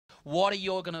What are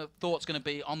your thoughts going to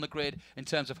be on the grid in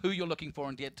terms of who you're looking for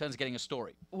in terms of getting a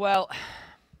story? Well,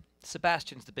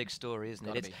 Sebastian's the big story, isn't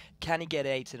it? Gotta be. Can he get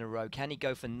 8 in a row? Can he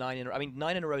go for 9 in a row? I mean,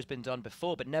 9 in a row has been done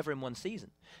before, but never in one season.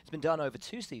 It's been done over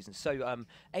 2 seasons. So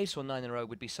 8 or 9 in a row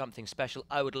would be something special.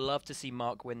 I would love to see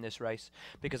Mark win this race,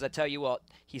 because I tell you what,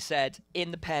 he said in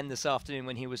the pen this afternoon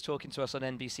when he was talking to us on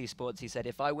NBC Sports, he said,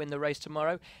 if I win the race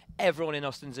tomorrow, everyone in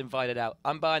Austin's invited out.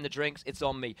 I'm buying the drinks. It's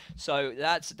on me. So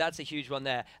that's a huge one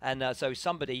there. And so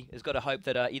somebody has got to hope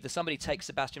that either somebody takes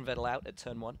Sebastian Vettel out at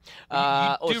turn 1.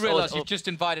 You do realise you've just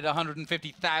invited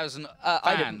 150,000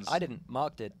 fans. I didn't.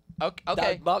 Mark did.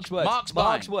 Okay. Mark's words.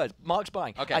 Mark's words. Mark's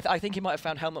buying. Okay. I think he might have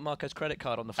found Helmut Marko's credit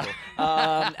card on the floor.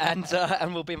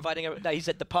 And we'll be inviting him. No, he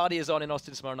said the party is on in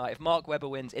Austin tomorrow night. If Mark Webber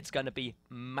wins, it's going to be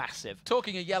massive.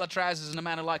 Talking of yellow trousers and a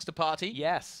man who likes to party.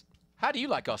 Yes. How do you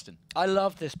like Austin? I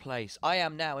love this place. I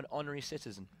am now an honorary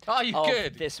citizen. Are you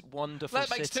good? This wonderful That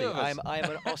makes city. two of us. I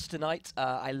am an Austinite.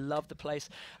 I love the place.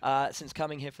 Since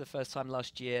coming here for the first time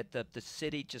last year, the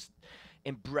city just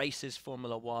embraces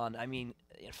Formula One. I mean,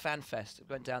 FanFest, I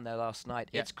went down there last night.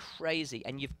 Yeah. It's crazy.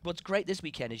 And what's great this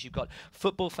weekend is you've got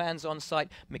football fans on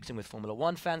site mixing with Formula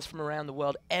One fans from around the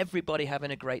world. Everybody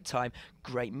having a great time.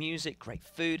 Great music, great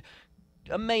food,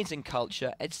 amazing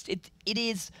culture. It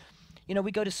is, you know,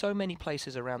 we go to so many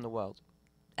places around the world.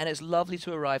 And it's lovely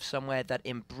to arrive somewhere that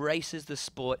embraces the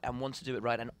sport and wants to do it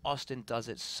right, and Austin does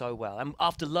it so well. And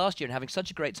after last year and having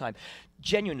such a great time,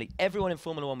 genuinely, everyone in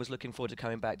Formula One was looking forward to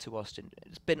coming back to Austin.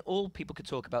 It's been all people could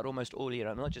talk about almost all year.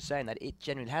 I'm not just saying that, it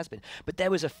genuinely has been. But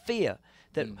there was a fear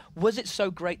that, was it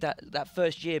so great that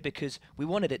first year because we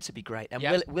wanted it to be great? And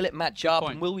will it match up?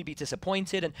 And will we be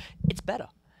disappointed? And it's better.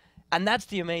 And that's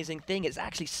the amazing thing. It's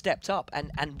actually stepped up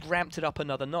and ramped it up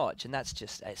another notch. And that's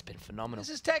just, it's been phenomenal. This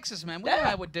is Texas, man. We know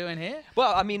how we're doing here.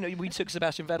 Well, I mean, we took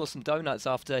Sebastian Vettel some donuts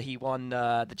after he won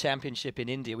the championship in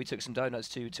India. We took some donuts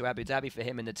to Abu Dhabi for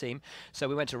him and the team. So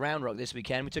we went to Round Rock this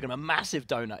weekend. We took him a massive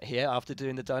donut here after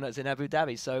doing the donuts in Abu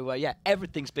Dhabi. So, yeah,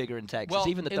 everything's bigger in Texas,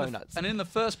 even the donuts. And in the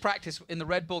first practice in the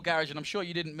Red Bull garage, and I'm sure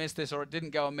you didn't miss this or it didn't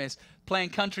go amiss,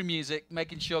 playing country music,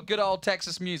 making sure good old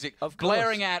Texas music,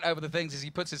 glaring out over the things as he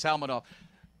puts his helmet off.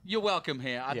 You're welcome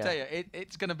here. I tell you,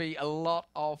 it's going to be a lot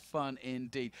of fun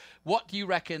indeed. What do you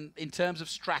reckon, in terms of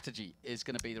strategy, is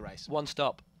going to be the race? One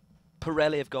stop.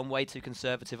 Pirelli have gone way too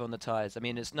conservative on the tyres. I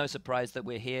mean, it's no surprise that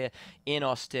we're here in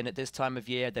Austin at this time of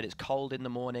year, that it's cold in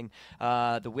the morning,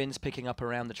 the wind's picking up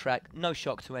around the track. No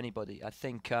shock to anybody. I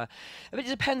think it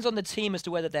depends on the team as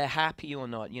to whether they're happy or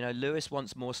not. You know, Lewis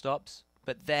wants more stops,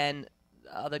 but then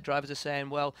other drivers are saying,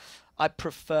 well, I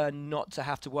prefer not to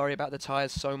have to worry about the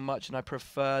tyres so much, and I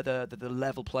prefer the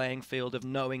level playing field of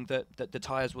knowing that the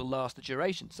tyres will last the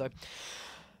duration. So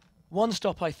one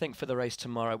stop, I think, for the race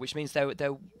tomorrow, which means there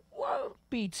won't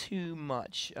be too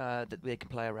much that they can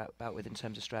play about with in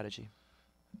terms of strategy.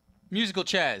 Musical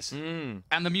chairs. And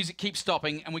the music keeps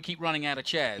stopping, and we keep running out of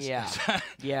chairs. Yeah.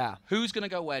 Yeah. Who's going to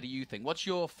go where, do you think? What's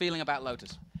your feeling about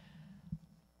Lotus?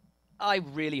 I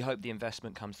really hope the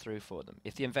investment comes through for them.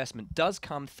 If the investment does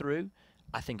come through,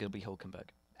 I think it'll be Hülkenberg.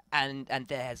 And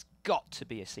there's got to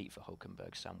be a seat for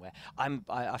Hülkenberg somewhere.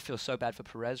 I feel so bad for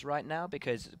Perez right now,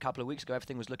 because a couple of weeks ago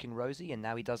everything was looking rosy and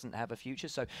now he doesn't have a future.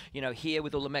 So, you know, here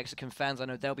with all the Mexican fans, I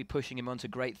know they'll be pushing him onto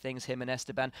great things, him and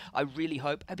Esteban. I really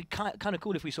hope. It'd be kind of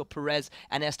cool if we saw Perez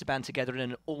and Esteban together in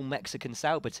an all-Mexican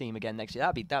Sauber team again next year.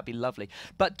 That'd be lovely.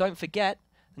 But don't forget,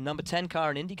 the number 10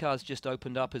 car in IndyCar's just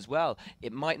opened up as well.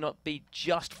 It might not be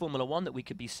just Formula One that we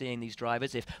could be seeing these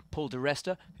drivers. If Paul di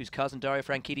Resta, whose cousin Dario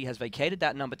Franchitti has vacated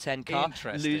that number 10 car,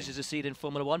 loses a seat in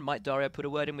Formula One, might Dario put a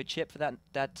word in with Chip for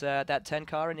that 10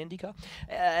 car in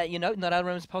IndyCar? You know, not out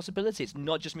of a possibility. It's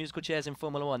not just musical chairs in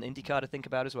Formula One. IndyCar to think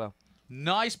about as well.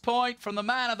 Nice point from the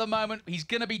man of the moment. He's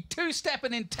going to be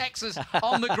two-stepping in Texas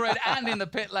on the grid and in the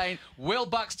pit lane. Will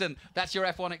Buxton, that's your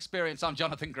F1 experience. I'm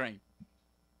Jonathan Green.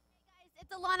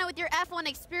 It's Alana with your F1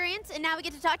 experience, and now we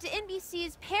get to talk to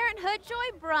NBC's Parenthood.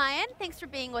 Joy Bryan, thanks for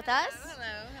being with us.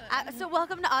 Hello. So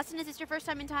welcome to Austin. Is this your first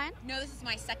time in town? No, this is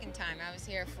my second time. I was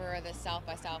here for the South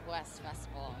by Southwest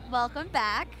Festival. Welcome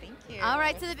back. Thank you. All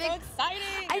right, so the It's big... so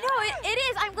exciting. I know, it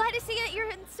is. I'm glad to see that you're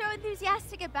so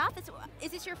enthusiastic about this.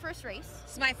 Is this your first race?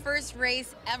 It's my first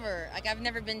race ever. Like, I've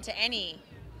never been to any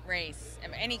race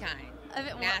of any kind.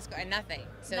 NASCAR and nothing.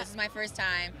 So this is my first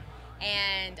time.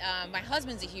 And my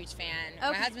husband's a huge fan.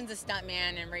 Okay. My husband's a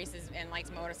stuntman and races and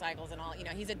likes motorcycles and all. You know,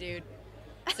 he's a dude.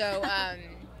 So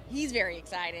he's very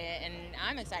excited, and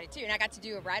I'm excited too. And I got to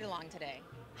do a ride along today.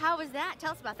 How was that?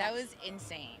 Tell us about that. That was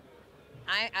insane.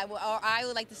 I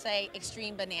would like to say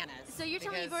extreme bananas. So you're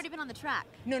telling me you've already been on the track?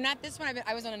 No, not this one.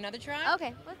 I was on another track.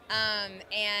 Okay.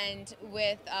 And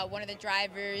with one of the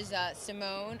drivers,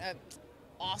 Simone, an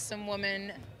awesome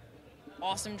woman,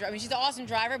 awesome driver. I mean, she's an awesome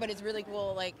driver, but it's really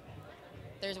cool. Like,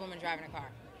 there's a woman driving a car.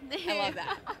 I love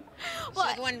that. She's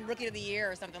like one Rookie of the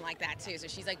Year or something like that too. So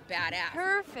she's like badass.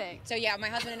 Perfect. So yeah, my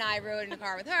husband and I rode in the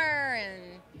car with her,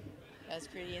 and that was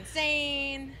pretty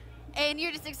insane. And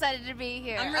you're just excited to be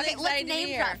here. I'm really excited let's to be name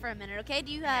here. drop for a minute, okay?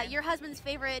 Do you your husband's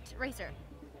favorite racer?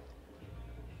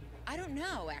 I don't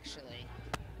know, actually.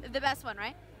 The best one,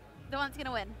 right? The one that's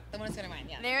gonna win. The one that's gonna win,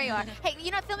 yeah. There you are. Hey,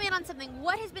 you know, fill me in on something.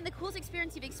 What has been the coolest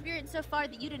experience you've experienced so far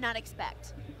that you did not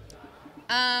expect?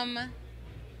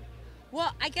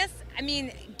 Well, I guess, I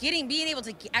mean, being able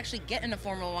to actually get in a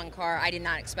Formula One car, I did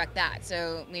not expect that.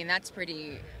 So, I mean, that's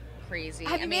pretty crazy.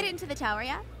 Have you made it into the tower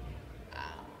yet?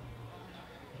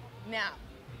 No,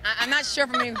 I'm not sure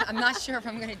if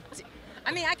I'm gonna do.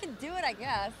 I mean, I can do it, I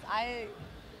guess.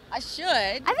 I should.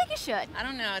 I think you should. I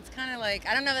don't know. It's kind of like,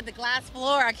 I don't know, at the glass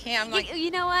floor, I can't. I'm like,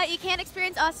 you know what? You can't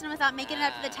experience Austin without making it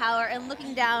up to the tower and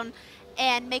looking down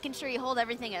and making sure you hold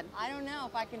everything in. I don't know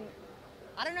if I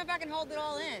can hold it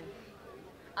all in.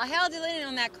 I held it in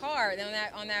on that car,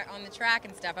 on the track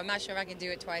and stuff. I'm not sure if I can do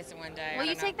it twice in one day. Well,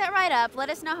 you take that right up. Let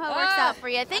us know how it works out for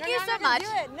you. Thank you so much.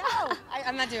 No,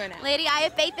 I'm not doing it. Lady, I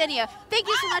have faith in you. Thank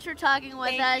you so much for talking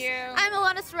with us. Thank you. I'm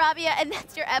Alana Sarabia, and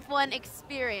that's your F1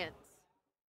 experience.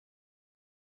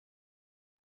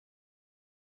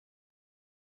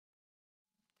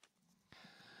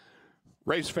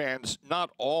 Race fans,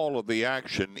 not all of the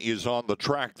action is on the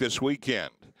track this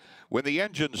weekend. When the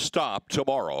engines stop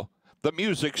tomorrow, the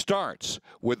music starts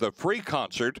with a free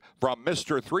concert from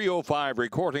Mr. 305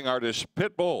 recording artist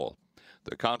Pitbull.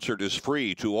 The concert is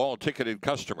free to all ticketed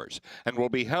customers and will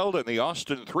be held in the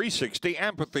Austin 360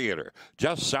 Amphitheater,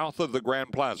 just south of the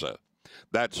Grand Plaza.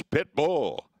 That's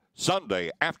Pitbull,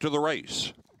 Sunday after the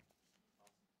race.